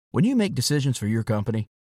When you make decisions for your company,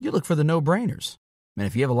 you look for the no-brainers. And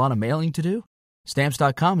if you have a lot of mailing to do,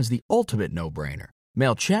 Stamps.com is the ultimate no-brainer.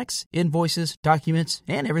 Mail checks, invoices, documents,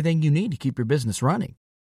 and everything you need to keep your business running.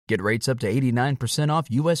 Get rates up to 89% off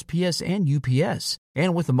USPS and UPS.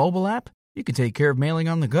 And with the mobile app, you can take care of mailing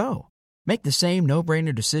on the go. Make the same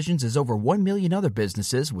no-brainer decisions as over 1 million other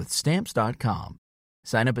businesses with Stamps.com.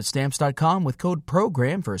 Sign up at Stamps.com with code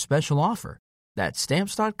PROGRAM for a special offer. That's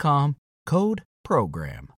Stamps.com, code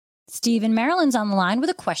PROGRAM. Steve in Maryland's on the line with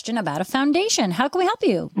a question about a foundation. How can we help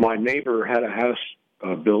you? My neighbor had a house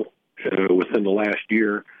built within the last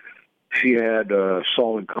year. She had a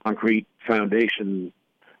solid concrete foundation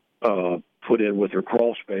put in with her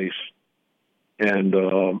crawl space, and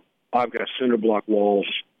I've got cinder block walls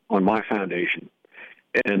on my foundation,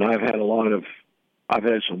 and I've had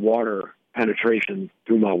some water penetration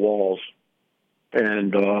through my walls,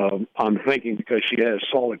 and I'm thinking because she has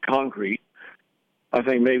solid concrete, I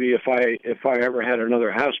think maybe if I ever had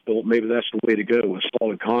another house built, maybe that's the way to go with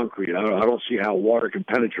solid concrete. I don't see how water can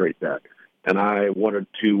penetrate that, and I wanted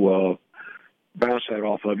to bounce that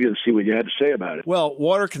off of you and see what you had to say about it. Well,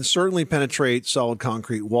 water can certainly penetrate solid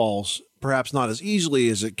concrete walls, perhaps not as easily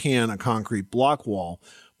as it can a concrete block wall.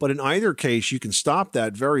 But in either case, you can stop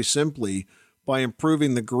that very simply by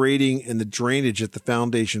improving the grading and the drainage at the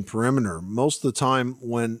foundation perimeter. Most of the time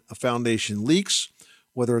when a foundation leaks,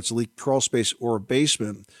 whether it's a leaked crawl space or a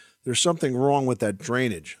basement, there's something wrong with that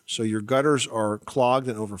drainage. So your gutters are clogged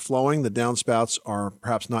and overflowing. The downspouts are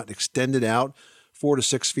perhaps not extended out 4 to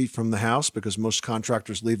 6 feet from the house, because most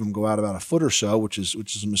contractors leave them go out about a foot or so, which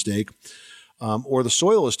is a mistake. Or the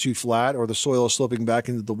soil is too flat, or the soil is sloping back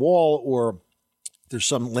into the wall, or there's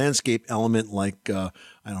some landscape element like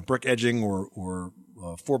brick edging or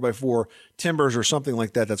 4x4 timbers or something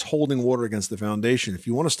like that that's holding water against the foundation. If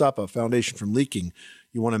you want to stop a foundation from leaking,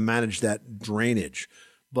 you want to manage that drainage.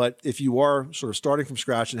 But if you are sort of starting from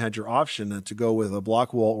scratch and had your option to go with a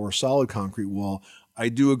block wall or a solid concrete wall, I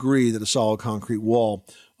do agree that a solid concrete wall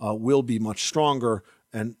will be much stronger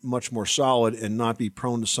and much more solid and not be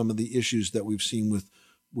prone to some of the issues that we've seen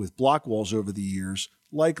with block walls over the years,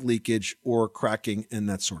 like leakage or cracking and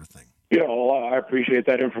that sort of thing. Yeah, well, I appreciate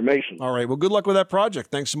that information. All right. Well, good luck with that project.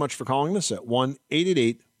 Thanks so much for calling us at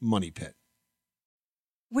 1-888-MONEY-PIT.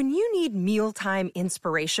 When you need mealtime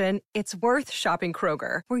inspiration, it's worth shopping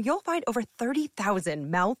Kroger, where you'll find over 30,000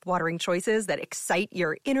 mouth-watering choices that excite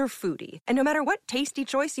your inner foodie. And no matter what tasty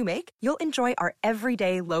choice you make, you'll enjoy our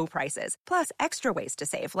everyday low prices, plus extra ways to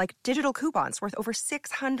save, like digital coupons worth over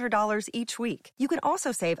 $600 each week. You can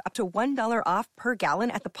also save up to $1 off per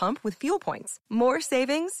gallon at the pump with fuel points. More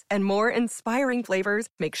savings and more inspiring flavors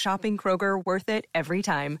make shopping Kroger worth it every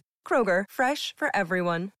time. Kroger, fresh for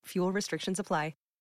everyone. Fuel restrictions apply.